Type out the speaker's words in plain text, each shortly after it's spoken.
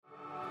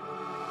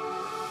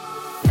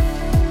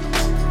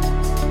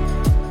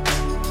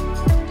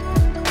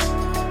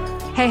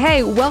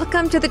Hey,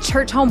 welcome to the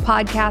Church Home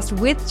Podcast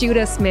with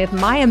Judah Smith,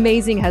 my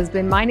amazing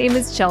husband. My name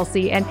is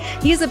Chelsea, and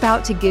he's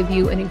about to give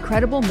you an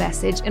incredible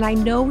message. And I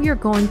know you're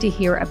going to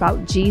hear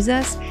about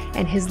Jesus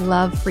and his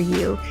love for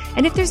you.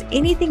 And if there's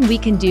anything we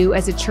can do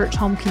as a church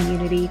home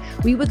community,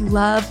 we would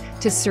love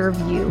to serve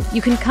you.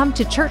 You can come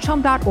to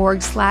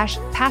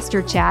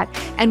churchhome.org/pastorchat,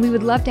 and we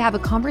would love to have a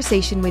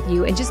conversation with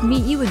you and just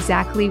meet you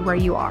exactly where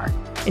you are.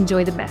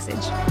 Enjoy the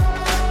message.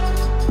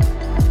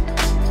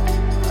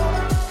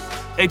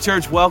 Hey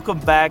church, welcome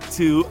back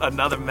to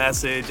another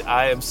message.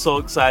 I am so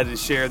excited to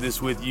share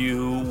this with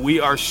you. We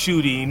are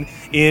shooting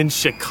in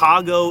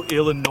Chicago,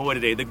 Illinois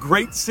today, the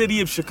great city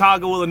of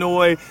Chicago,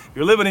 Illinois. If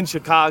you're living in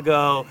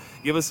Chicago,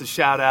 give us a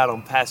shout out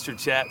on Pastor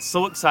Chat.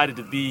 So excited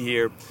to be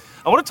here.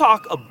 I want to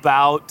talk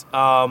about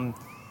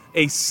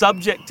a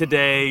subject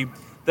today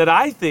that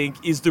I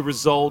think is the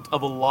result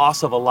of a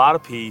loss of a lot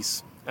of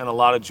peace and a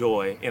lot of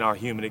joy in our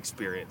human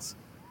experience.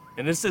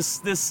 And it's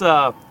this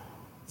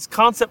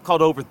concept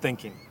called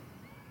overthinking.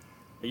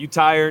 Are you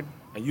tired?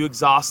 Are you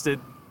exhausted?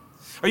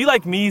 Are you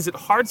like me? Is it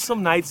hard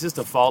some nights just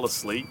to fall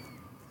asleep?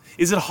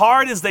 Is it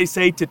hard, as they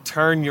say, to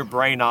turn your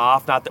brain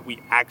off? Not that we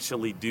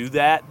actually do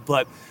that,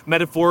 but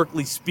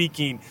metaphorically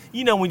speaking,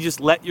 when you just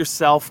let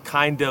yourself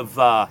kind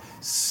of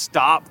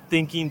stop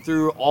thinking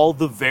through all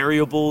the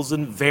variables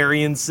and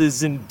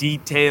variances and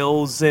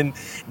details and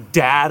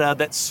data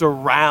that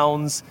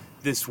surrounds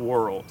this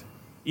world.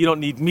 You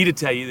don't need me to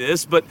tell you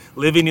this, but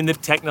living in the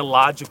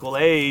technological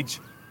age,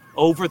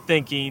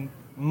 overthinking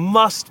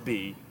must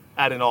be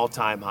at an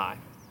all-time high.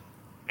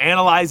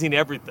 Analyzing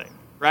everything,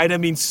 right? I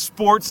mean,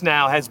 sports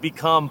now has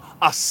become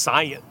a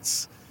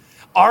science.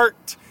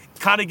 Art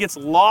kind of gets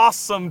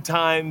lost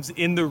sometimes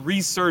in the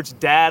research,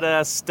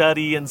 data,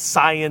 study, and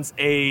science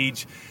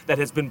age that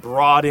has been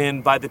brought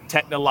in by the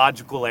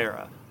technological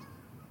era.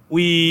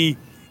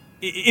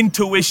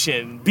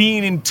 Intuition,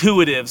 being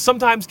intuitive,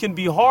 sometimes can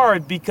be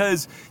hard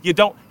because you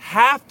don't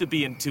have to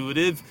be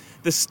intuitive.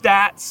 The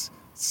stats,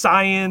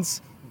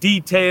 science,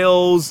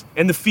 details,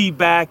 and the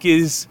feedback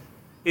it's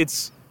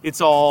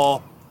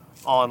all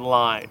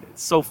online.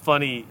 It's so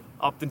funny.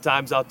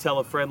 Oftentimes I'll tell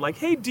a friend like,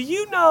 hey, do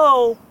you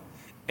know?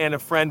 And a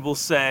friend will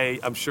say,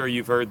 I'm sure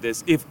you've heard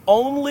this, if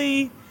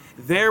only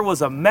there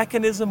was a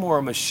mechanism or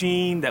a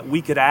machine that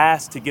we could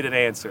ask to get an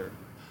answer.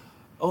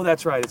 Oh,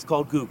 that's right. It's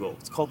called Google.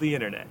 It's called the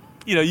internet.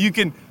 You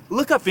can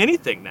look up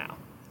anything now.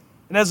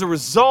 And as a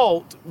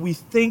result, we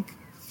think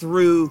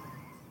through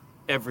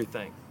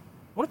everything.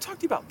 I want to talk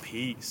to you about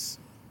peace.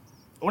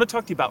 I want to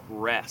talk to you about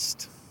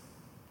rest.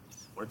 I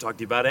want to talk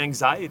to you about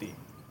anxiety. I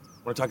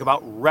want to talk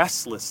about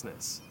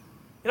restlessness.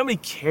 You know how many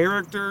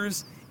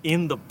characters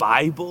in the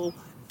Bible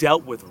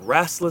dealt with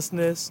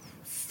restlessness,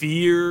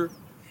 fear,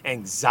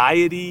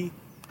 anxiety?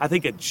 I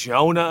think of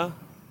Jonah.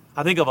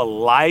 I think of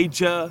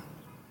Elijah.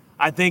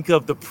 I think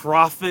of the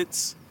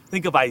prophets. I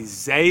think of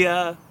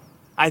Isaiah.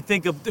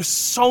 There's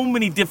so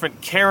many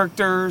different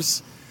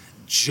characters.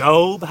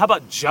 Job. How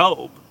about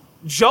Job?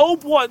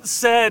 Job once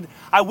said,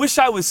 I wish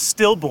I was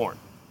stillborn.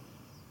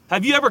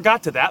 Have you ever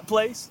got to that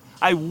place?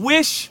 I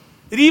wish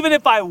that even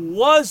if I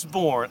was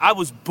born, I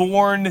was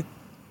born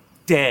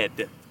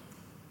dead.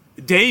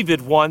 David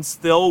once,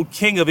 the old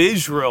king of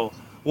Israel,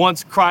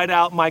 once cried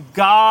out, my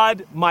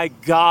God,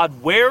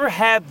 where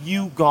have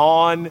you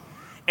gone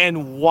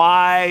and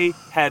why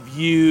have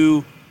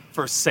you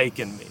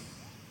forsaken me?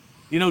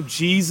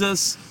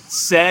 Jesus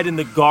said in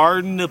the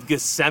Garden of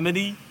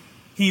Gethsemane,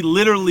 he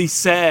literally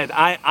said,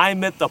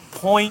 I'm at the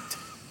point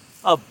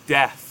of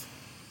death.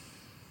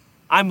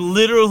 I'm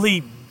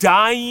literally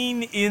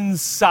dying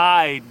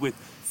inside with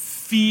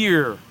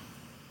fear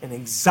and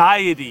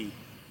anxiety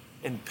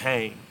and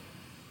pain.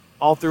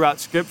 All throughout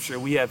Scripture,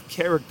 we have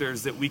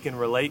characters that we can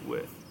relate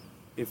with.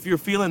 If you're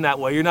feeling that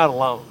way, you're not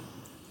alone.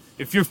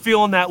 If you're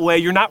feeling that way,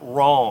 you're not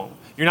wrong.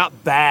 You're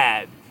not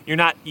bad. You're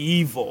not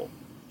evil.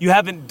 You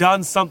haven't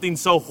done something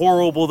so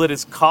horrible that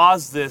has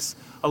caused this.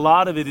 A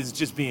lot of it is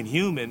just being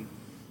human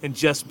and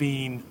just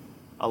being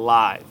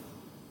alive.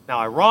 Now,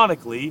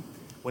 ironically,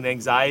 when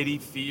anxiety,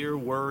 fear,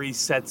 worry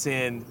sets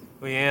in,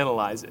 we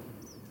analyze it.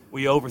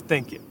 We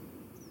overthink it.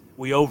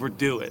 We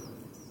overdo it.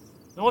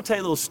 I want to tell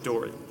you a little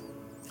story.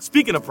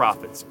 Speaking of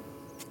prophets,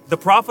 the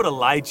prophet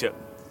Elijah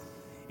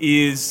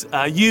is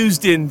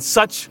used in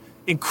such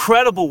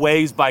incredible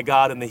ways by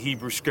God in the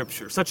Hebrew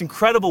Scripture, such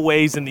incredible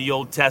ways in the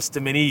Old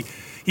Testament.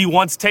 He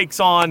once takes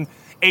on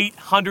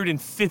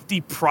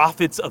 850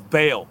 prophets of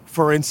Baal,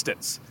 for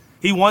instance.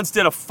 He once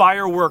did a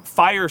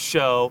fire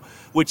show,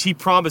 which he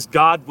promised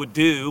God would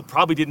do.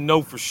 Probably didn't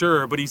know for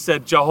sure, but he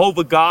said,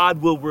 Jehovah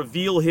God will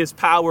reveal his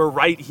power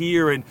right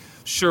here. And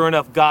sure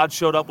enough, God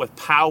showed up with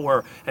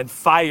power and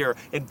fire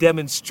and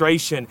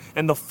demonstration.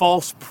 And the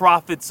false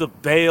prophets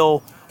of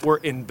Baal were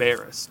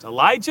embarrassed.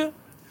 Elijah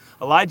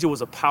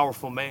was a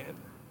powerful man.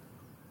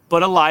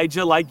 But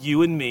Elijah, like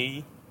you and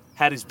me,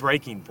 had his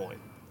breaking point.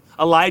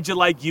 Elijah,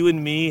 like you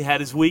and me,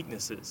 had his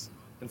weaknesses.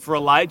 And for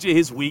Elijah,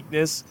 his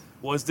weakness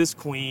was this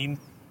queen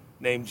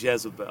named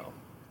Jezebel.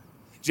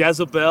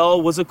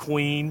 Jezebel was a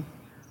queen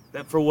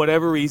that, for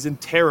whatever reason,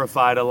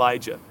 terrified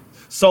Elijah.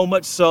 So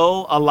much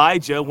so,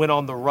 Elijah went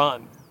on the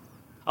run.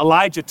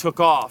 Elijah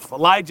took off.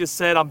 Elijah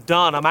said, I'm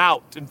done, I'm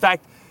out. In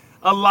fact,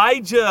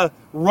 Elijah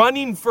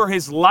running for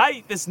his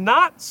life is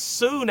not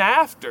soon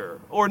after,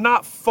 or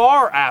not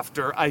far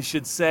after, I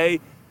should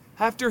say,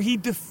 after he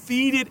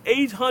defeated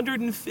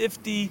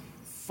 850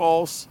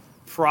 false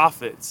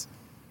prophets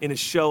in a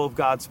show of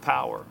God's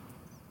power.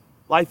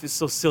 Life is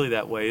so silly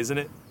that way, isn't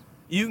it?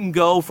 You can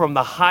go from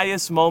the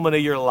highest moment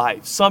of your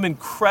life, some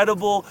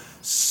incredible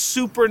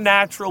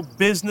supernatural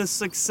business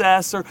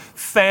success or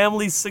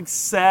family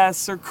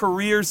success or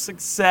career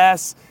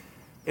success,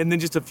 and then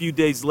just a few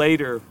days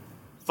later,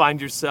 find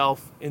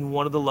yourself in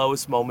one of the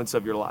lowest moments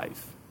of your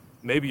life.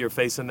 Maybe you're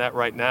facing that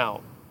right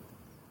now.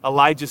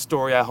 Elijah's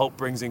story, I hope,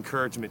 brings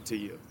encouragement to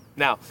you.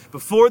 Now,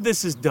 before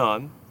this is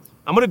done,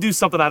 I'm going to do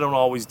something I don't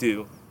always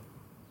do.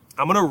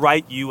 I'm going to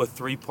write you a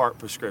 3-part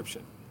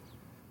prescription.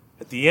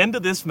 At the end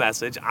of this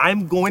message,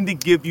 I'm going to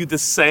give you the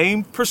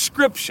same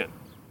prescription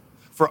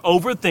for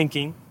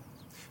overthinking,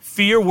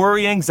 fear,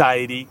 worry,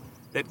 anxiety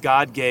that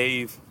God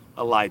gave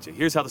Elijah.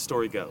 Here's how the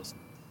story goes.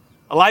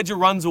 Elijah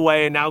runs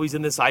away, and now he's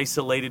in this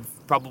isolated,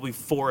 probably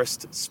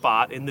forest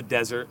spot in the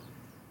desert,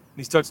 and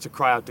he starts to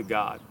cry out to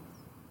God.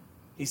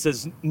 He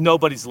says,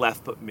 nobody's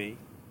left but me.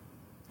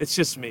 It's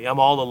just me. I'm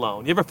all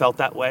alone. You ever felt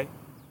that way?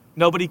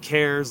 Nobody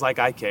cares like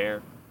I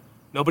care.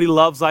 Nobody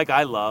loves like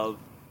I love.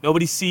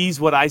 Nobody sees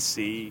what I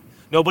see.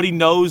 Nobody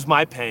knows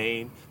my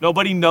pain.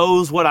 Nobody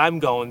knows what I'm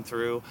going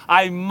through.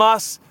 I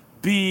must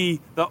be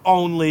the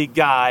only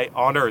guy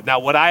on earth. Now,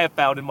 what I have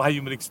found in my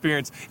human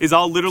experience is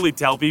I'll literally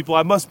tell people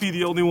I must be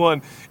the only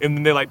one. And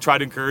then they try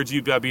to encourage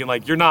you by being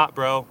like, you're not,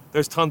 bro.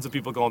 There's tons of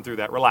people going through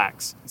that.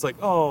 Relax. It's like,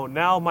 oh,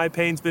 now my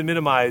pain's been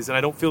minimized and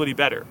I don't feel any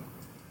better.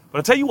 But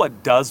I'll tell you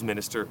what does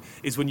minister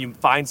is when you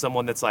find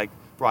someone that's like,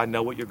 bro, I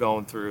know what you're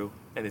going through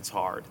and it's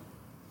hard.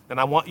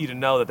 And I want you to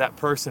know that that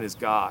person is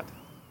God.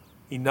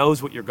 He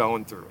knows what you're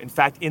going through. In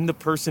fact, in the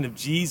person of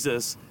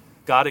Jesus,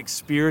 God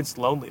experienced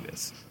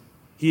loneliness.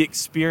 He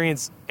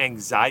experienced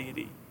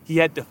anxiety. He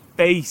had to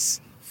face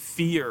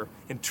fear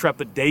and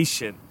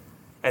trepidation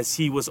as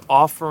he was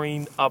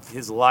offering up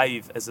his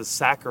life as a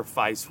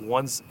sacrifice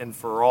once and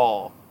for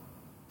all,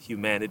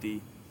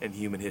 humanity and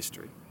human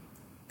history.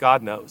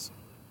 God knows.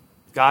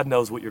 God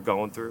knows what you're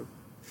going through.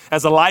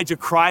 As Elijah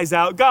cries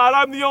out, God,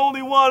 I'm the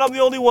only one, I'm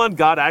the only one,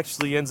 God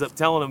actually ends up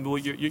telling him, well,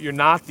 you're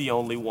not the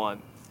only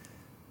one.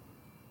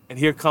 And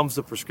here comes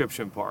the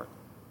prescription part.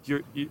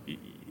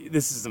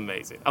 This is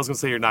amazing. I was going to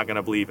say you're not going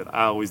to believe it.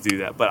 I always do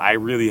that, but I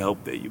really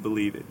hope that you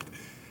believe it.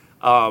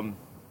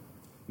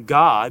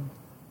 God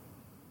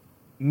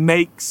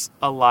makes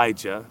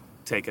Elijah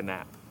take a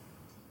nap.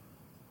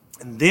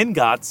 And then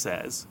God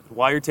says,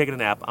 while you're taking a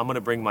nap, I'm going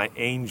to bring my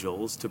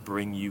angels to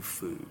bring you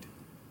food.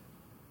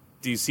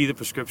 Do you see the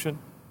prescription?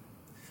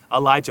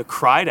 Elijah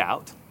cried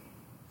out.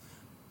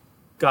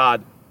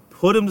 God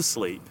put him to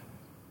sleep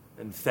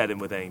and fed him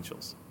with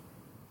angels.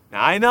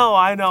 Now, I know,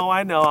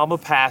 I'm a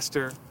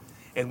pastor,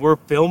 and we're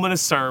filming a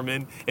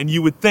sermon, and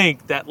you would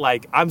think that,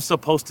 I'm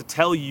supposed to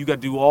tell you got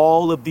to do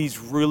all of these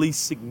really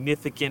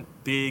significant,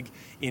 big,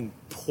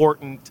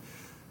 important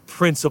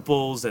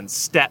principles and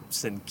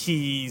steps and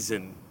keys,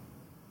 and,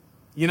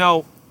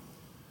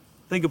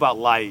 think about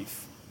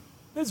life.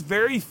 There's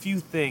very few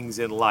things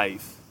in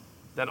life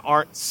that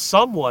aren't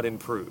somewhat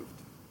improved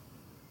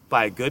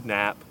by a good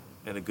nap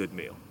and a good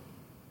meal.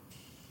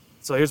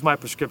 So here's my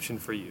prescription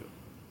for you.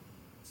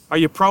 Are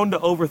you prone to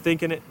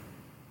overthinking it?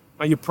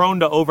 Are you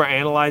prone to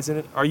overanalyzing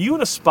it? Are you in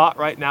a spot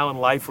right now in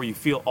life where you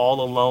feel all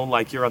alone,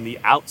 like you're on the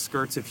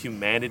outskirts of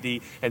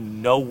humanity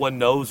and no one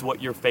knows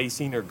what you're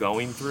facing or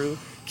going through?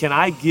 Can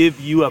I give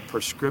you a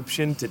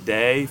prescription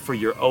today for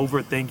your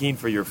overthinking,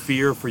 for your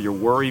fear, for your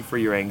worry, for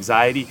your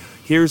anxiety?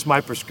 Here's my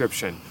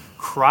prescription.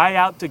 Cry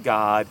out to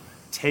God,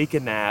 take a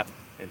nap,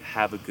 and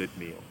have a good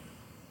meal.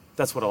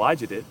 That's what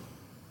Elijah did.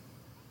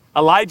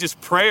 Elijah's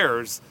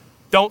prayers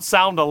don't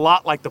sound a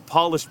lot like the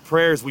polished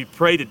prayers we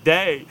pray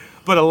today,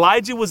 but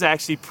Elijah was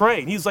actually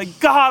praying. He was like,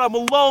 God, I'm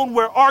alone.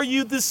 Where are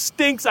you? This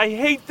stinks. I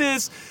hate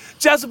this.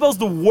 Jezebel's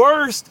the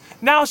worst.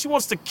 Now she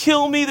wants to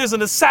kill me. There's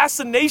an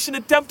assassination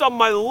attempt on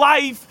my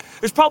life.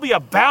 There's probably a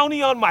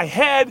bounty on my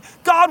head.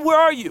 God, where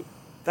are you?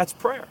 That's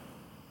prayer.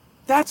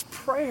 That's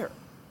prayer.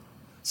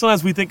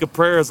 Sometimes we think of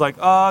prayer as like,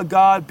 oh,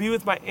 God, be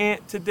with my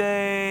aunt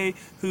today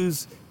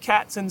whose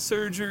cat's in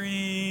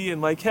surgery,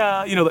 and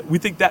we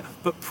think that.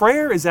 But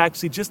prayer is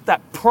actually just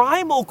that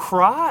primal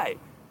cry.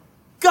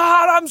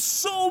 God, I'm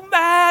so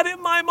mad at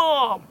my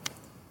mom.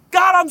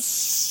 God, I'm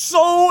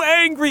so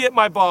angry at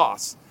my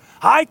boss.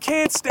 I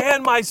can't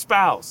stand my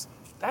spouse.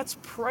 That's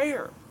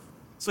prayer.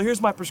 So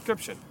here's my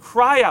prescription.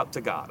 Cry out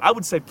to God. I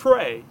would say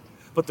pray,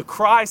 but the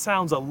cry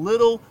sounds a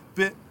little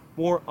bit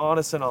more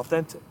honest and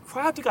authentic.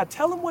 Cry out to God.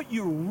 Tell him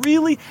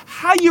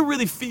how you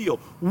really feel,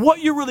 what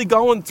you're really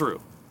going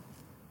through.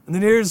 And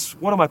then here's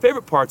one of my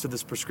favorite parts of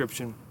this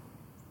prescription.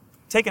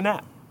 Take a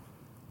nap.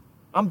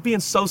 I'm being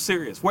so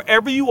serious.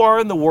 Wherever you are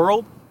in the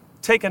world,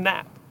 take a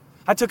nap.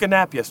 I took a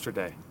nap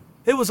yesterday.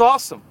 It was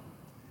awesome.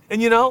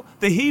 And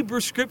the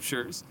Hebrew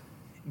scriptures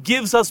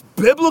gives us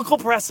biblical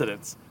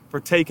precedence for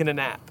taking a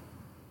nap.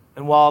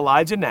 And while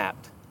Elijah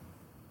napped,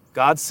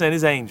 God sent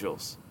his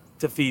angels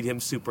to feed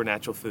him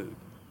supernatural food.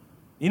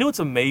 You know what's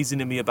amazing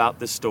to me about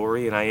this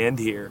story, and I end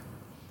here?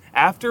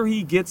 After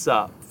he gets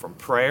up from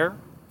prayer,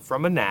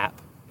 from a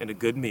nap, and a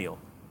good meal,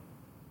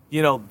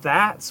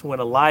 that's when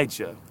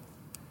Elijah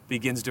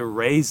begins to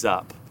raise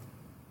up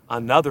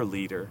another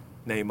leader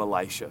named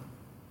Elisha.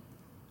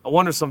 I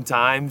wonder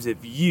sometimes if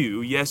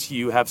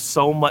you have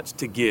so much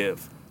to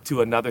give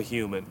to another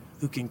human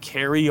who can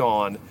carry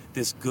on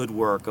this good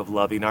work of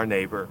loving our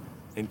neighbor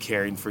and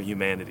caring for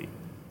humanity.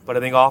 But I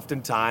think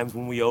oftentimes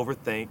when we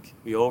overthink,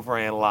 we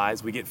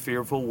overanalyze, we get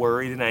fearful,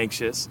 worried, and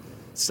anxious,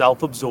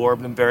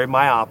 self-absorbed, and very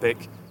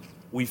myopic,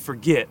 we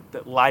forget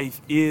that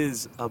life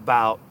is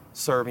about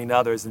serving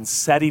others and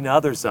setting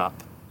others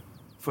up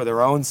for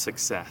their own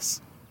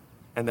success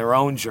and their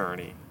own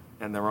journey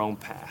and their own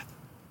path.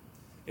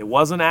 It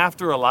wasn't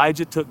after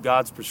Elijah took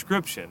God's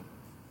prescription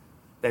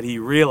that he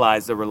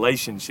realized the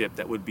relationship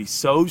that would be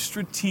so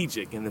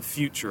strategic in the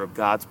future of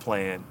God's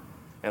plan,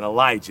 and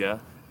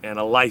Elijah and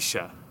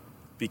Elisha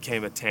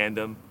became a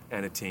tandem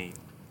and a team.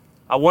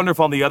 I wonder if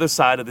on the other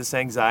side of this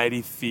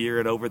anxiety, fear,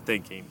 and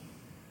overthinking,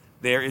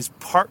 there is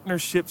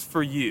partnerships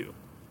for you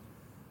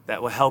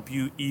that will help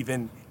you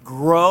even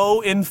grow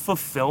in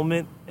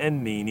fulfillment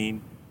and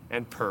meaning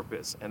and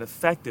purpose and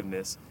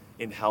effectiveness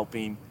in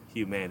helping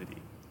humanity.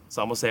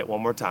 So I'm going to say it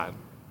one more time.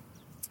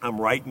 I'm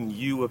writing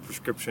you a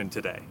prescription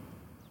today.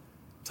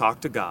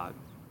 Talk to God.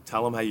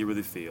 Tell him how you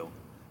really feel.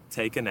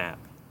 Take a nap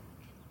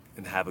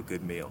and have a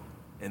good meal.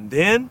 And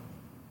then,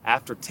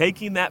 after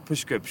taking that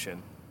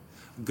prescription,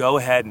 go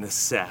ahead and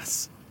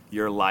assess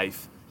your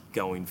life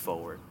going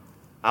forward.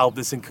 I hope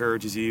this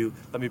encourages you.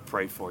 Let me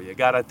pray for you.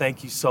 God, I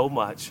thank you so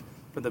much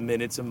for the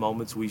minutes and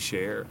moments we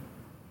share.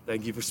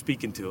 Thank you for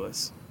speaking to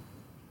us.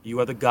 You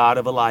are the God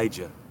of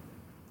Elijah,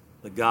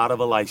 the God of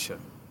Elisha,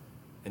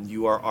 and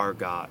you are our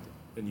God,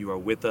 and you are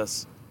with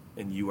us,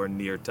 and you are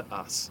near to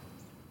us.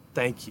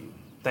 Thank you.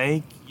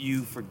 Thank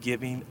you for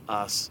giving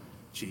us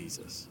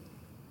Jesus.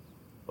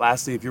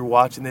 Lastly, if you're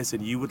watching this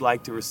and you would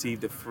like to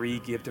receive the free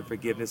gift of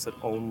forgiveness that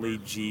only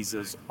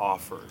Jesus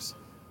offers,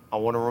 I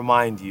want to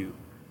remind you,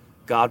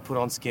 God put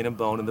on skin and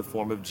bone in the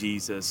form of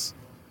Jesus,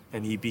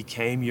 and he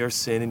became your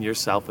sin and your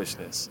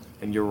selfishness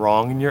and your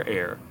wrong and your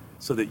error,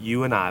 so that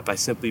you and I, by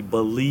simply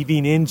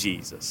believing in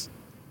Jesus,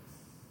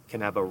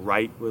 can have a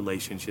right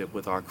relationship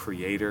with our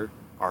Creator,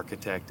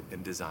 Architect,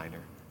 and Designer.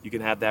 You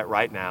can have that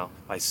right now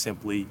by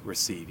simply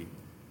receiving.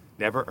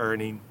 Never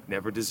earning,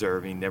 never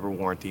deserving, never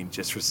warranting,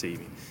 just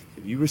receiving.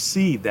 If you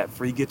receive that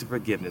free gift of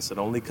forgiveness that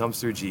only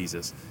comes through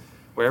Jesus,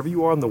 wherever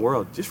you are in the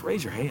world, just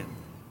raise your hand.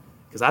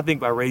 Because I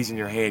think by raising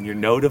your hand, you're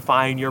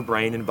notifying your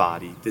brain and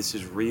body, this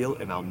is real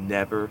and I'll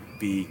never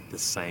be the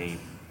same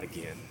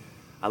again.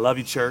 I love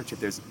you, church.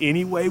 If there's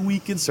any way we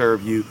can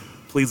serve you,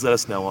 please let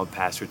us know on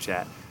Pastor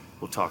Chat.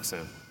 We'll talk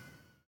soon.